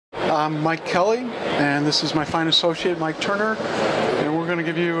I'm Mike Kelly, and this is my fine associate, Mike Turner, and we're going to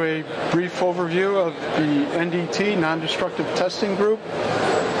give you a brief overview of the NDT, non-destructive testing group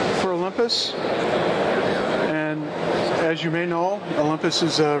for Olympus. And as you may know, Olympus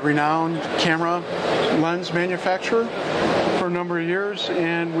is a renowned camera lens manufacturer for a number of years,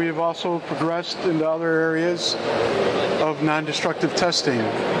 and we have also progressed into other areas of non-destructive testing,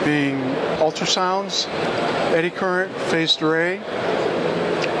 being ultrasounds, eddy current, phased array,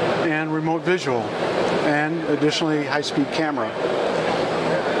 and remote visual, and additionally high-speed camera.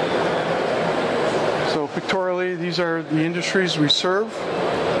 So pictorially, these are the industries we serve.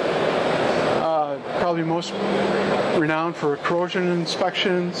 Probably most renowned for corrosion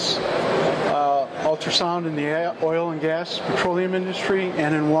inspections, ultrasound in the oil and gas, petroleum industry,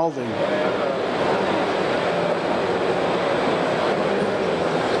 and in welding.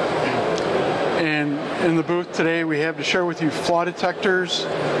 And in the booth today, we have to share with you flaw detectors,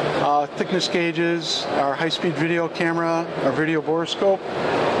 thickness gauges, our high-speed video camera, our video borescope,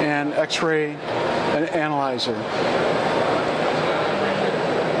 and X-ray analyzer.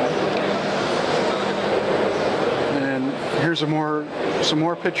 And here's some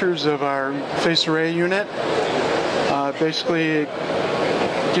more pictures of our phased array unit. Basically, it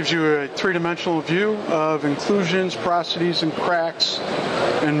gives you a three-dimensional view of inclusions, porosities, and cracks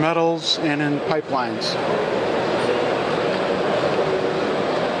in metals and in pipelines.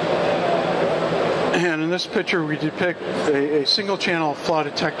 And in this picture, we depict a single-channel flaw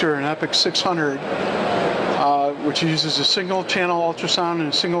detector, an Epic 600, which uses a single-channel ultrasound and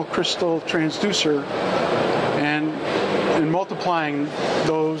a single crystal transducer. And in multiplying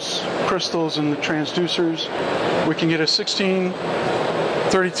those crystals and the transducers, we can get a 16,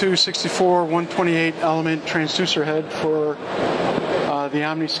 32, 64, 128 element transducer head for the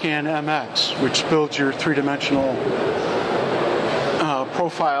OmniScan MX, which builds your three-dimensional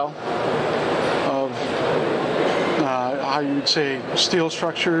profile of how you would say steel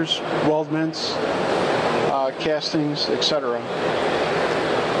structures, weldments, castings, etc.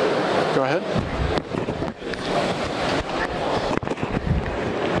 Go ahead.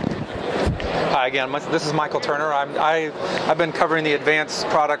 Hi again, this is Michael Turner. I've been covering the advanced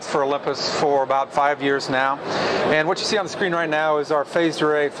products for Olympus for about 5 years now. And what you see on the screen right now is our phased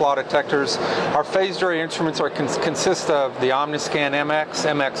array flaw detectors. Our phased array instruments consist of the OmniScan MX,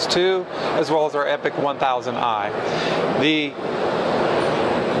 MX2, as well as our Epic 1000i.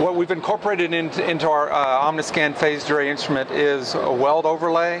 What we've incorporated into our OmniScan phased array instrument is a weld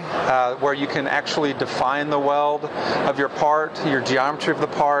overlay, where you can actually define the weld of your part, your geometry of the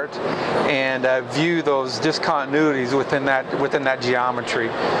part, and view those discontinuities within that geometry,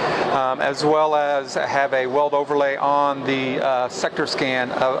 as well as have a weld overlay on the sector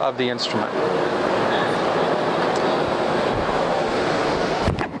scan of the instrument. We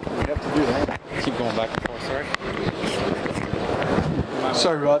have to do that. Keep going back and forth, sorry.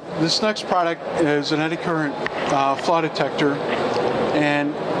 Sorry about this. Next product is an eddy current flaw detector,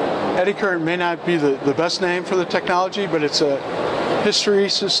 and eddy current may not be the best name for the technology, but it's a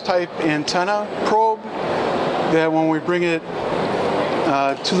hysteresis type antenna probe that when we bring it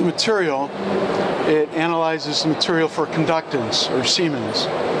to the material, it analyzes the material for conductance or Siemens.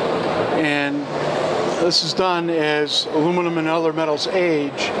 And this is done as aluminum and other metals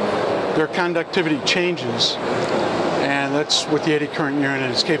age, their conductivity changes. And that's what the eddy current unit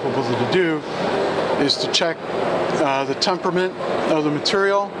is capable to do, is to check the temperament of the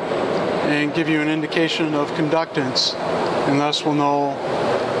material and give you an indication of conductance, and thus we'll know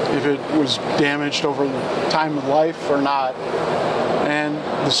if it was damaged over the time of life or not. And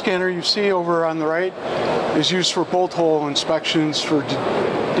the scanner you see over on the right is used for bolt hole inspections for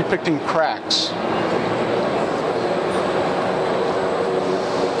depicting cracks.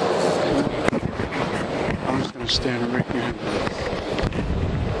 Stand right behind.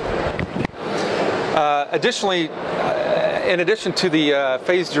 Additionally, in addition to the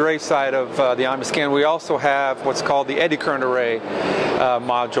phased array side of the OmniScan, we also have what's called the eddy current array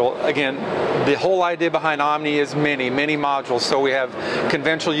module. Again, the whole idea behind Omni is many modules. So we have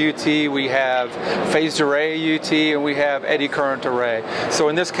conventional UT, we have phased array UT, and we have eddy current array. So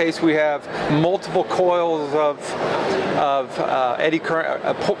in this case, we have multiple coils of eddy current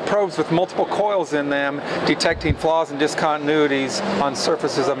probes with multiple coils in them, detecting flaws and discontinuities on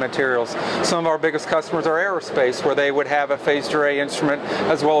surfaces of materials. Some of our biggest customers are aerospace, where they would have a phased array instrument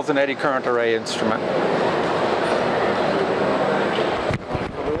as well as an eddy current array instrument.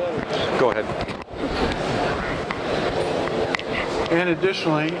 Go ahead. And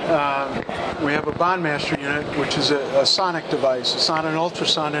additionally, we have a bondmaster unit, which is a sonic device. It's not an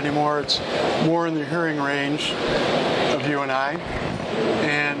ultrasound anymore. It's more in the hearing range of you and I.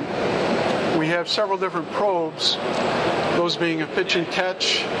 And have several different probes, those being a pitch and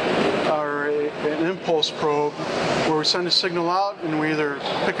catch or an impulse probe, where we send a signal out and we either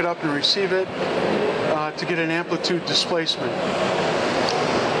pick it up and receive it to get an amplitude displacement.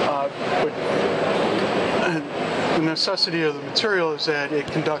 But the necessity of the material is that it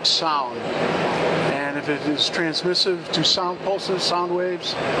conducts sound. And if it is transmissive to sound pulses, sound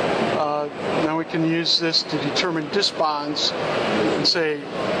waves, then we can use this to determine disc bonds in, say,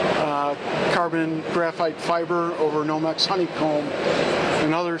 carbon graphite fiber over Nomex honeycomb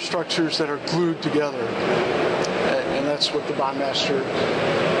and other structures that are glued together. And that's what the bondmaster,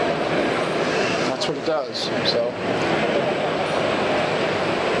 that's what it does. So,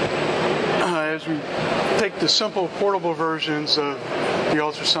 as we take the simple portable versions of the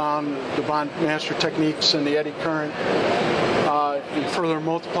ultrasound, the bondmaster techniques, and the eddy current, and further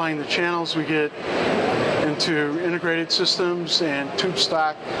multiplying the channels, we get into integrated systems and tube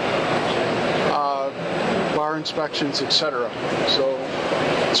stock, bar inspections, etc. So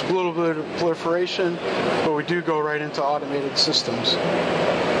it's a little bit of proliferation, but we do go right into automated systems.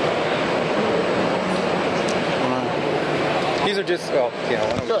 These are just, oh,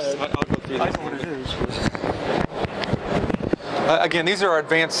 yeah, go ahead. I'll go through these. I know what it is. Again, these are our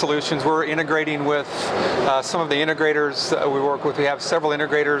advanced solutions. We're integrating with some of the integrators that we work with. We have several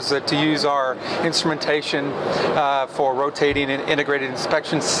integrators to use our instrumentation for rotating and integrated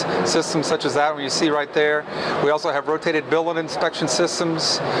inspection systems such as that one you see right there. We also have rotated billet inspection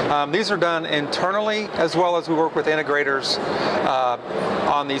systems. These are done internally, as well as we work with integrators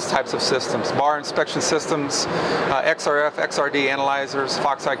on these types of systems. Bar inspection systems, XRF, XRD analyzers,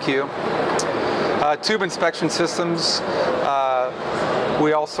 Fox IQ. Tube inspection systems,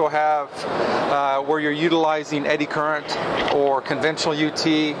 we also have where you're utilizing eddy current or conventional UT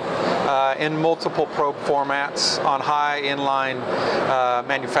in multiple probe formats on high inline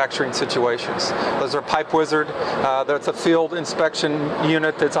manufacturing situations. Those are Pipe Wizard. That's a field inspection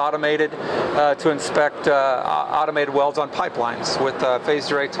unit that's automated to inspect automated welds on pipelines with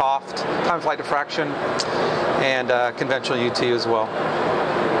phased array Toft, time-flight diffraction, and conventional UT as well.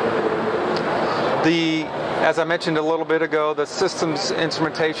 As I mentioned a little bit ago, the systems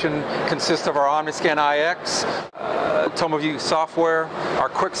instrumentation consists of our OmniScan IX, TomoView software, our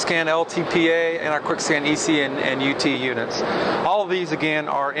QuickScan LTPA, and our QuickScan EC and UT units. All of these, again,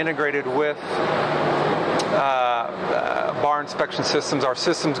 are integrated with bar inspection systems, our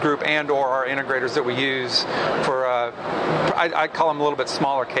systems group, and or our integrators that we use for, I call them a little bit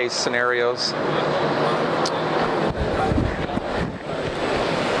smaller case scenarios.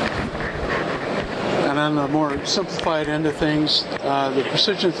 And on the more simplified end of things, the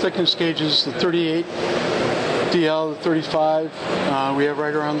precision thickness gauges, the 38 DL, the 35, we have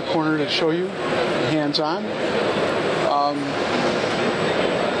right around the corner to show you, hands-on.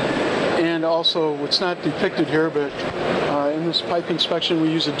 And also, what's not depicted here, but in this pipe inspection,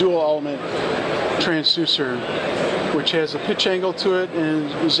 we use a dual element transducer, which has a pitch angle to it and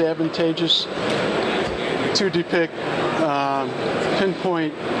is advantageous to depict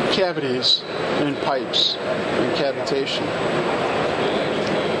pinpoint cavities in pipes and cavitation.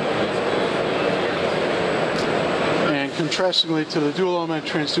 And contrastingly to the dual element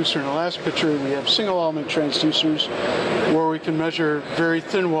transducer in the last picture, we have single element transducers where we can measure very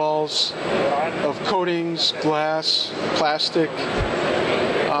thin walls of coatings, glass, plastic,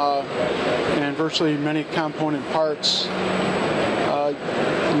 and virtually many component parts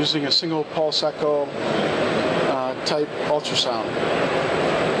using a single pulse echo type ultrasound.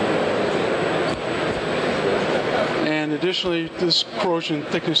 And additionally, this corrosion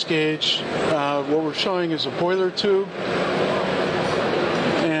thickness gauge, what we're showing is a boiler tube.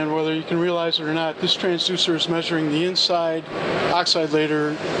 And whether you can realize it or not, this transducer is measuring the inside oxide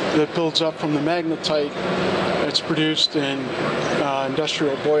layer that builds up from the magnetite that's produced in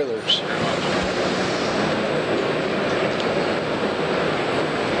industrial boilers.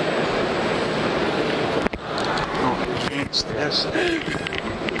 Yes.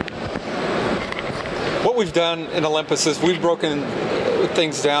 What we've done in Olympus is we've broken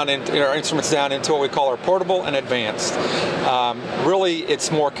things down into our instruments down into what we call our portable and advanced. Really,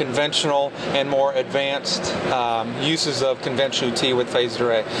 it's more conventional and more advanced uses of conventional UT with phased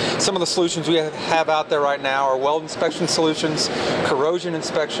array. Some of the solutions we have out there right now are weld inspection solutions, corrosion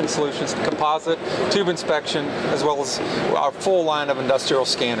inspection solutions, composite, tube inspection, as well as our full line of industrial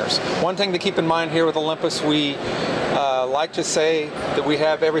scanners. One thing to keep in mind here with Olympus, we like to say that we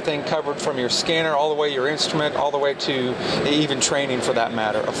have everything covered from your scanner all the way your instrument, all the way to even training for that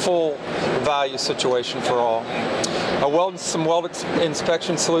matter. A full value situation for all. Some weld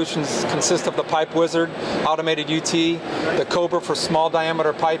inspection solutions consist of the Pipe Wizard, automated UT, the Cobra for small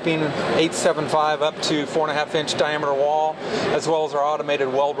diameter piping, 875 up to 4.5 inch diameter wall, as well as our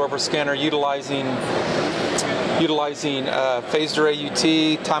automated weld rubber scanner utilizing phased array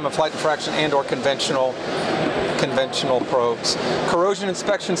UT, time of flight diffraction, and or conventional probes. Corrosion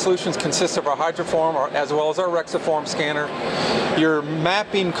inspection solutions consist of our hydroform as well as our Rexiform scanner. You're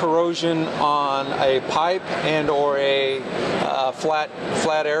mapping corrosion on a pipe and or a flat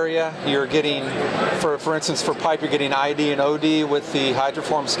area. You're getting, for instance, for pipe, you're getting ID and OD with the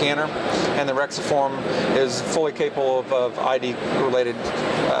hydroform scanner, and the Rexiform is fully capable of ID-related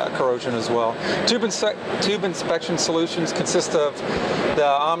corrosion as well. Tube inspection solutions consist of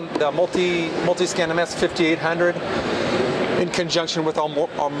the multi-scan MS5800 in conjunction with our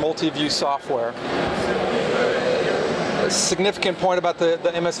multi-view software. A significant point about the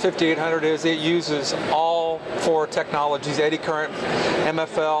MS5800 is it uses all four technologies: eddy current,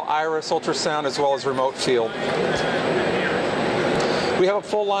 MFL, iris, ultrasound, as well as remote field. We have a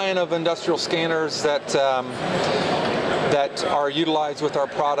full line of industrial scanners that are utilized with our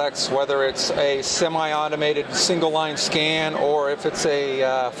products, whether it's a semi-automated single-line scan, or if it's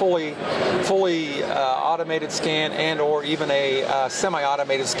a fully automated scan, and or even a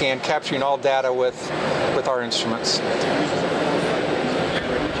semi-automated scan capturing all data with our instruments.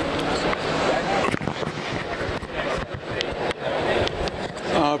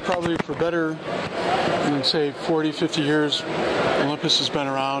 Probably for better than, say, 40, 50 years, Olympus has been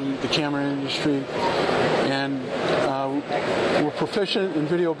around the camera industry, and we're proficient in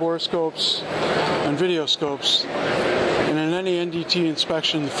video borescopes and videoscopes. And in any NDT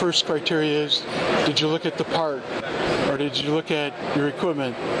inspection, the first criteria is, did you look at the part, or did you look at your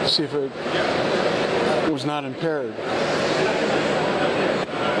equipment to see if it was not impaired?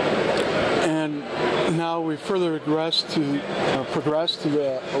 And now we further progressed to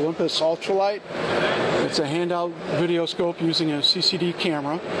the Olympus Ultralight. It's a handheld videoscope using a CCD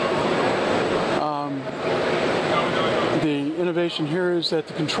camera. The innovation here is that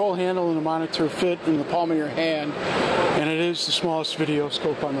the control handle and the monitor fit in the palm of your hand, and it is the smallest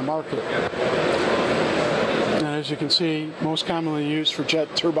videoscope on the market. And as you can see, most commonly used for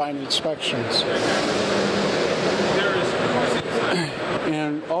jet turbine inspections.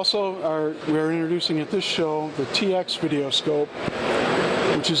 And also we're introducing at this show the TX videoscope,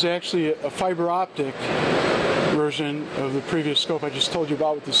 which is actually a fiber optic version of the previous scope I just told you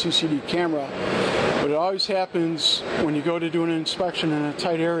about with the CCD camera. But it always happens when you go to do an inspection in a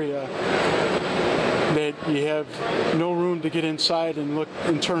tight area that you have no room to get inside and look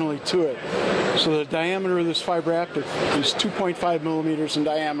internally to it. So the diameter of this fiber optic is 2.5 millimeters in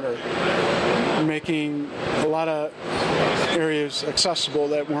diameter, making a lot of areas accessible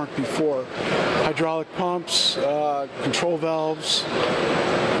that weren't before. Hydraulic pumps, control valves,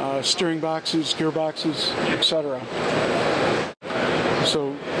 steering boxes, gearboxes, etc.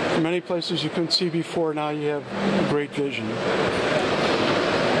 So many places you couldn't see before, now you have great vision.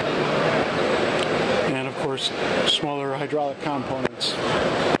 And of course, smaller hydraulic components.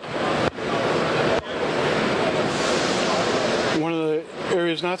 One of the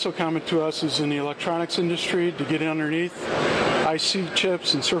areas not so common to us is in the electronics industry, to get underneath IC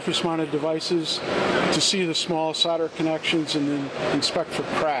chips and surface-mounted devices to see the small solder connections and then inspect for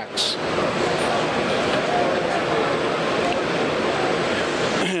cracks.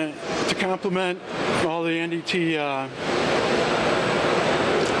 To complement all the NDT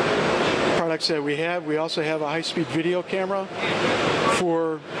products that we also have a high-speed video camera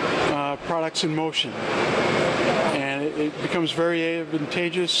for products in motion. And it becomes very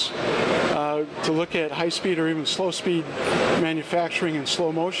advantageous to look at high-speed or even slow-speed manufacturing in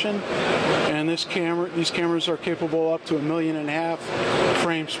slow motion. And these cameras are capable up to 1.5 million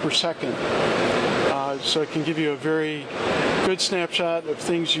frames per second. So it can give you a very good snapshot of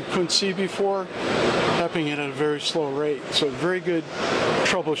things you couldn't see before, happening at a very slow rate. So a very good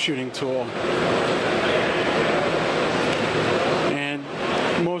troubleshooting tool. And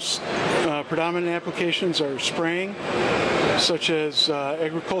most predominant applications are spraying, such as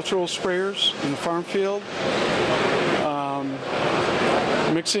agricultural sprayers in the farm field,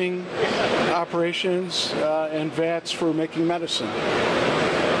 mixing operations, and vats for making medicine,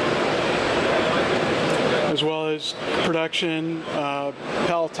 as well as production,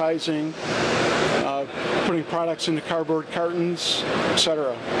 palletizing, putting products into cardboard cartons,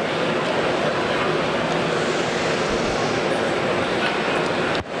 etc.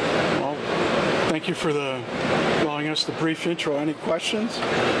 Well, thank thank you for allowing us the brief intro. Any questions?